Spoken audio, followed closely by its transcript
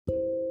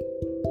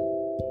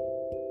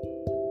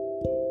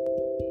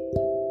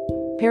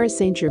Paris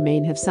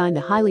Saint-Germain have signed the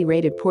highly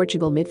rated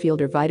Portugal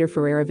midfielder Vitor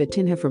Ferreira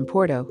Vitinha from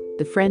Porto,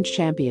 the French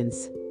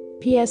champions.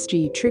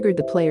 PSG triggered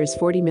the player's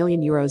 €40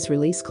 million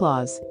release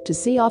clause to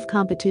see off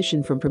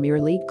competition from Premier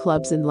League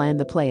clubs and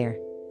land the player.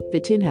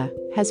 Vitinha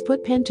has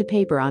put pen to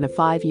paper on a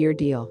 5-year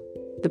deal.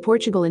 The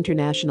Portugal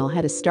international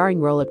had a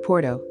starring role at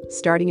Porto,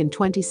 starting in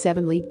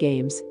 27 league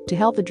games, to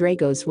help the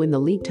Dragões win the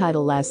league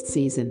title last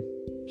season.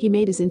 He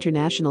made his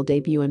international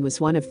debut and was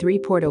one of 3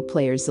 Porto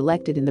players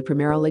selected in the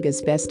Primeira Liga's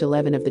best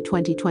 11 of the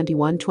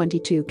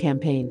 2021-22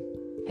 campaign.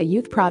 A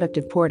youth product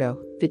of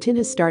Porto,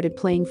 Vitinha started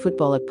playing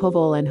football at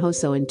Povoa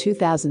Lanhoso in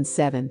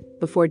 2007,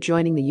 before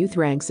joining the youth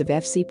ranks of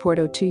FC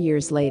Porto 2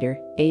 years later,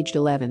 aged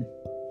 11.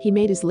 He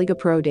made his Liga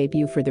Pro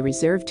debut for the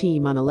reserve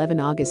team on 11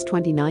 August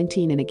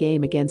 2019 in a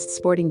game against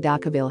Sporting da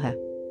Covilhã.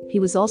 He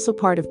was also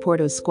part of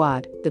Porto's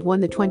squad that won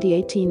the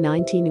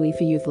 2018-19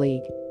 UEFA Youth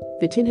League.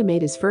 Vitinha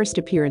made his first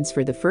appearance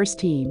for the first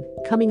team,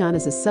 coming on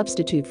as a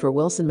substitute for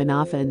Wilson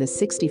Manafa in the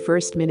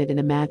 61st minute in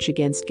a match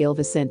against Gil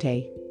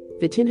Vicente.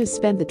 Vitinha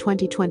spent the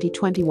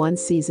 2020-21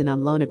 season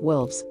on loan at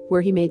Wolves,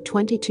 where he made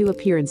 22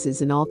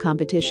 appearances in all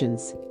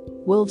competitions.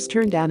 Wolves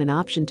turned down an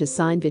option to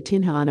sign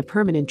Vitinha on a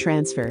permanent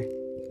transfer.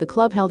 The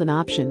club held an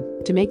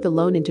option to make the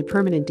loan into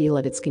permanent deal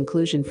at its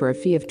conclusion for a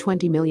fee of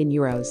 €20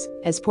 million,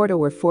 as Porto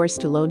were forced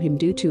to loan him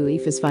due to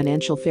UEFA's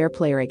financial fair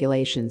play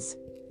regulations.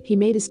 He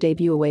made his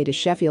debut away to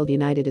Sheffield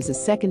United as a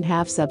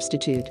second-half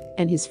substitute,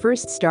 and his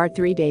first start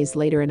 3 days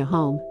later in a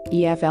home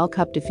EFL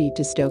Cup defeat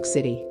to Stoke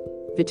City.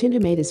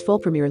 Vitinha made his full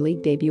Premier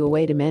League debut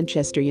away to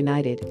Manchester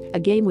United, a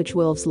game which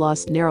Wolves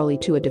lost narrowly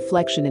to a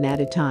deflection in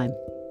added time.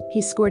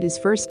 He scored his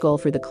first goal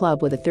for the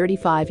club with a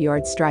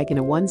 35-yard strike in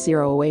a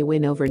 1-0 away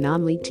win over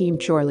non-league team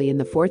Chorley in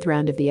the 4th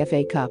round of the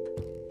FA Cup.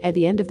 At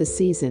the end of the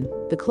season,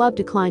 the club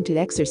declined to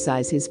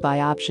exercise his buy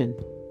option,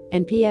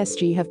 and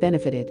PSG have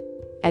benefited.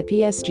 At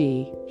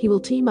PSG, he will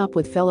team up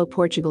with fellow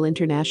Portugal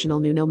international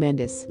Nuno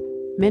Mendes.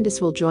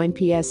 Mendes will join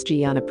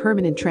PSG on a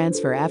permanent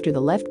transfer after the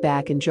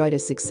left-back enjoyed a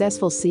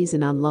successful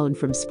season on loan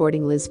from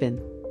Sporting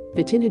Lisbon.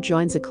 Vitinha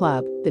joins a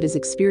club that is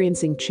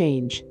experiencing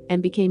change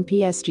and became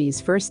PSG's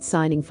first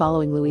signing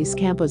following Luis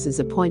Campos'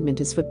 appointment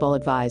as football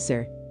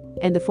advisor,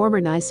 and the former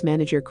Nice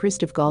manager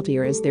Christophe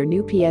Galtier as their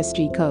new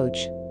PSG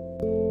coach.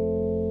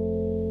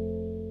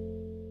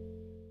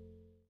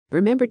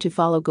 Remember to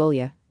follow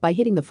Golia by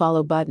hitting the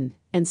follow button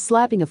and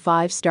slapping a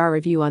 5-star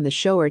review on the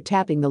show or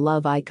tapping the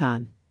love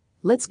icon.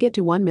 Let's get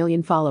to 1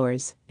 million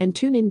followers and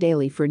tune in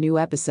daily for new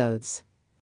episodes.